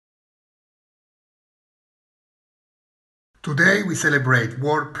Today we celebrate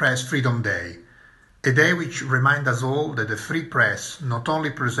World Press Freedom Day, a day which reminds us all that the free press not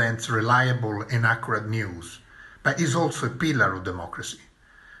only presents reliable and accurate news, but is also a pillar of democracy.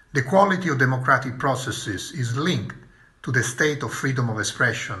 The quality of democratic processes is linked to the state of freedom of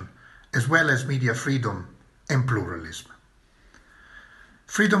expression, as well as media freedom and pluralism.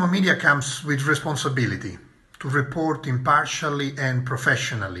 Freedom of media comes with responsibility to report impartially and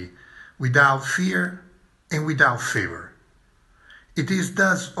professionally, without fear and without favor. It is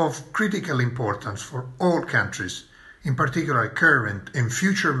thus of critical importance for all countries, in particular current and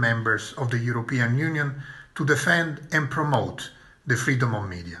future members of the European Union, to defend and promote the freedom of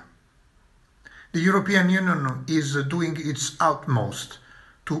media. The European Union is doing its utmost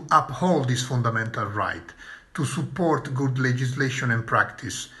to uphold this fundamental right, to support good legislation and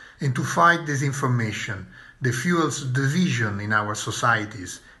practice, and to fight disinformation that fuels division in our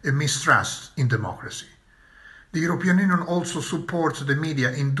societies and mistrust in democracy. The European Union also supports the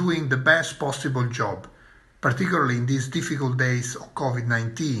media in doing the best possible job, particularly in these difficult days of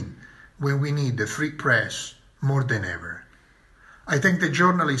COVID-19, when we need the free press more than ever. I thank the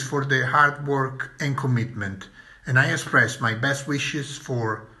journalists for their hard work and commitment, and I express my best wishes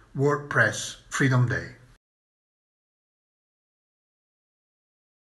for World Press Freedom Day.